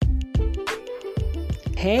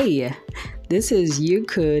Hey, this is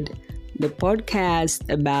YouCould, the podcast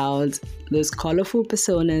about those colorful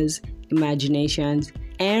personas, imaginations,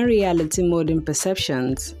 and reality modern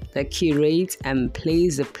perceptions that curate and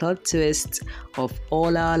plays the plot twist of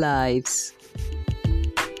all our lives.